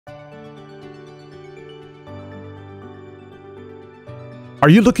Are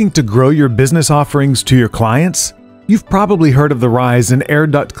you looking to grow your business offerings to your clients? You've probably heard of the rise in air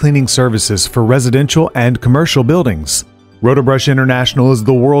duct cleaning services for residential and commercial buildings. Rotobrush International is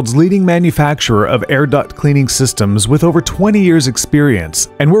the world's leading manufacturer of air duct cleaning systems with over 20 years experience,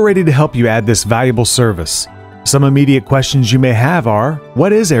 and we're ready to help you add this valuable service. Some immediate questions you may have are,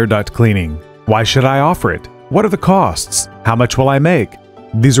 what is air duct cleaning? Why should I offer it? What are the costs? How much will I make?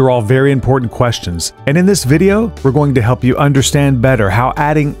 These are all very important questions, and in this video, we're going to help you understand better how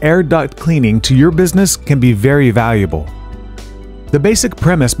adding air duct cleaning to your business can be very valuable. The basic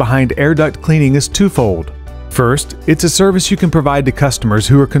premise behind air duct cleaning is twofold. First, it's a service you can provide to customers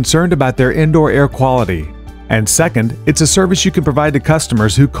who are concerned about their indoor air quality. And second, it's a service you can provide to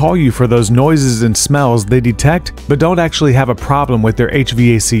customers who call you for those noises and smells they detect but don't actually have a problem with their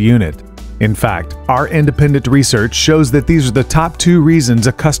HVAC unit. In fact, our independent research shows that these are the top 2 reasons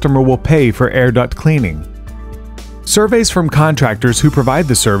a customer will pay for air duct cleaning. Surveys from contractors who provide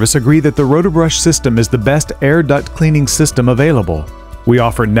the service agree that the Rotobrush system is the best air duct cleaning system available. We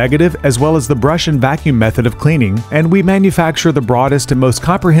offer negative as well as the brush and vacuum method of cleaning, and we manufacture the broadest and most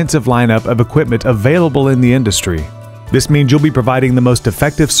comprehensive lineup of equipment available in the industry. This means you'll be providing the most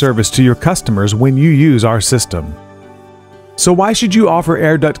effective service to your customers when you use our system. So why should you offer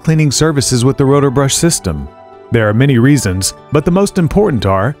air duct cleaning services with the Rotobrush system? There are many reasons, but the most important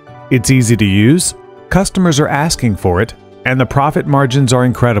are, it's easy to use, customers are asking for it, and the profit margins are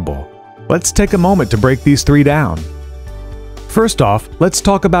incredible. Let's take a moment to break these 3 down. First off, let's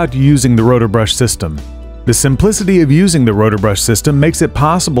talk about using the Rotobrush system. The simplicity of using the Rotobrush system makes it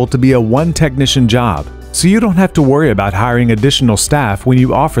possible to be a one-technician job, so you don't have to worry about hiring additional staff when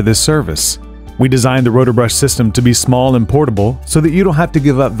you offer this service. We designed the Rotobrush system to be small and portable so that you don't have to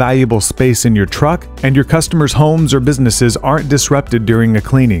give up valuable space in your truck and your customers' homes or businesses aren't disrupted during a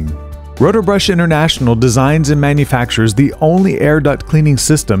cleaning. Rotobrush International designs and manufactures the only air duct cleaning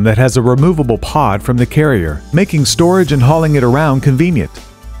system that has a removable pod from the carrier, making storage and hauling it around convenient.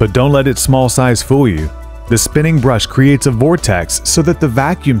 But don't let its small size fool you. The spinning brush creates a vortex so that the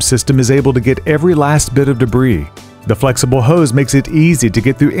vacuum system is able to get every last bit of debris. The flexible hose makes it easy to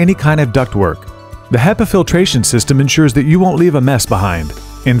get through any kind of ductwork. The HEPA filtration system ensures that you won't leave a mess behind.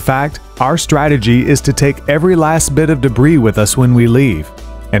 In fact, our strategy is to take every last bit of debris with us when we leave.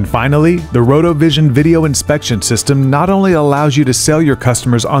 And finally, the RotoVision video inspection system not only allows you to sell your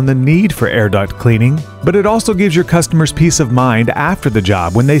customers on the need for air duct cleaning, but it also gives your customers peace of mind after the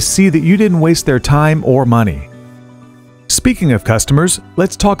job when they see that you didn't waste their time or money. Speaking of customers,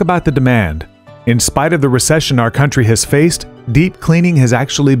 let's talk about the demand. In spite of the recession our country has faced, deep cleaning has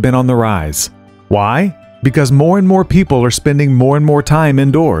actually been on the rise. Why? Because more and more people are spending more and more time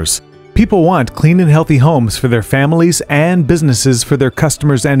indoors. People want clean and healthy homes for their families and businesses for their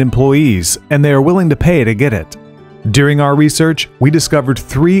customers and employees, and they are willing to pay to get it. During our research, we discovered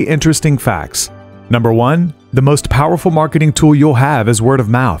 3 interesting facts. Number 1, the most powerful marketing tool you'll have is word of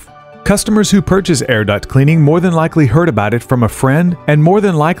mouth. Customers who purchase air duct cleaning more than likely heard about it from a friend and more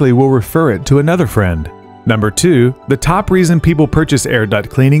than likely will refer it to another friend. Number 2, the top reason people purchase air duct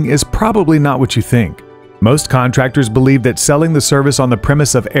cleaning is probably not what you think. Most contractors believe that selling the service on the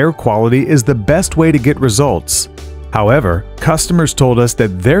premise of air quality is the best way to get results. However, customers told us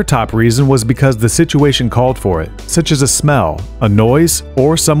that their top reason was because the situation called for it, such as a smell, a noise,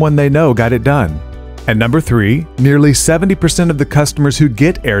 or someone they know got it done. And number 3, nearly 70% of the customers who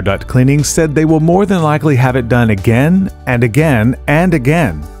get air duct cleaning said they will more than likely have it done again and again and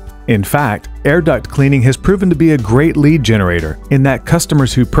again. In fact, air duct cleaning has proven to be a great lead generator in that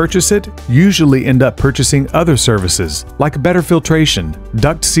customers who purchase it usually end up purchasing other services like better filtration,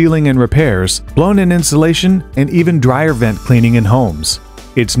 duct sealing and repairs, blown-in insulation, and even dryer vent cleaning in homes.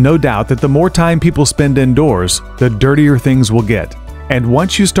 It's no doubt that the more time people spend indoors, the dirtier things will get. And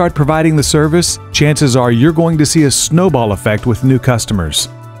once you start providing the service, chances are you're going to see a snowball effect with new customers.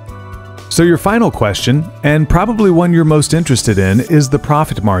 So your final question, and probably one you're most interested in, is the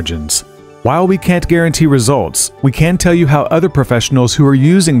profit margins. While we can't guarantee results, we can tell you how other professionals who are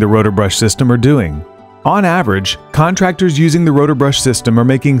using the Rotobrush system are doing. On average, contractors using the Rotobrush system are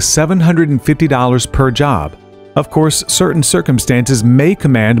making $750 per job. Of course, certain circumstances may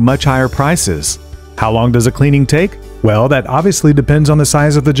command much higher prices. How long does a cleaning take? Well, that obviously depends on the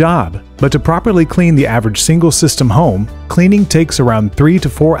size of the job, but to properly clean the average single system home, cleaning takes around 3 to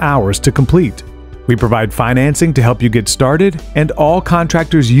 4 hours to complete. We provide financing to help you get started, and all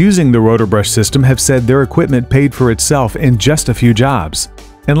contractors using the Rotobrush system have said their equipment paid for itself in just a few jobs.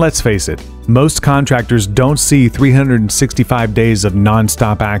 And let's face it, most contractors don't see 365 days of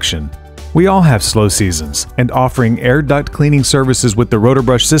non-stop action. We all have slow seasons, and offering air duct cleaning services with the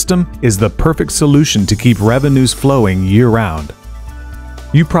Rotobrush system is the perfect solution to keep revenues flowing year-round.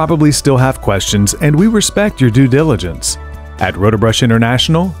 You probably still have questions, and we respect your due diligence. At Rotobrush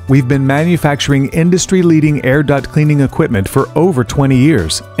International, we've been manufacturing industry-leading air duct cleaning equipment for over 20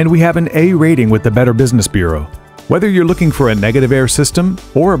 years, and we have an A rating with the Better Business Bureau. Whether you're looking for a negative air system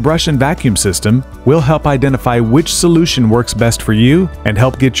or a brush and vacuum system, we'll help identify which solution works best for you and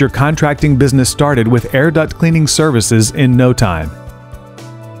help get your contracting business started with air duct cleaning services in no time.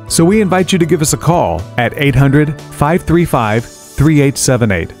 So we invite you to give us a call at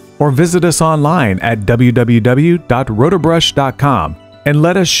 800-535-3878 or visit us online at www.rotobrush.com and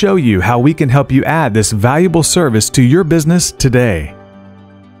let us show you how we can help you add this valuable service to your business today.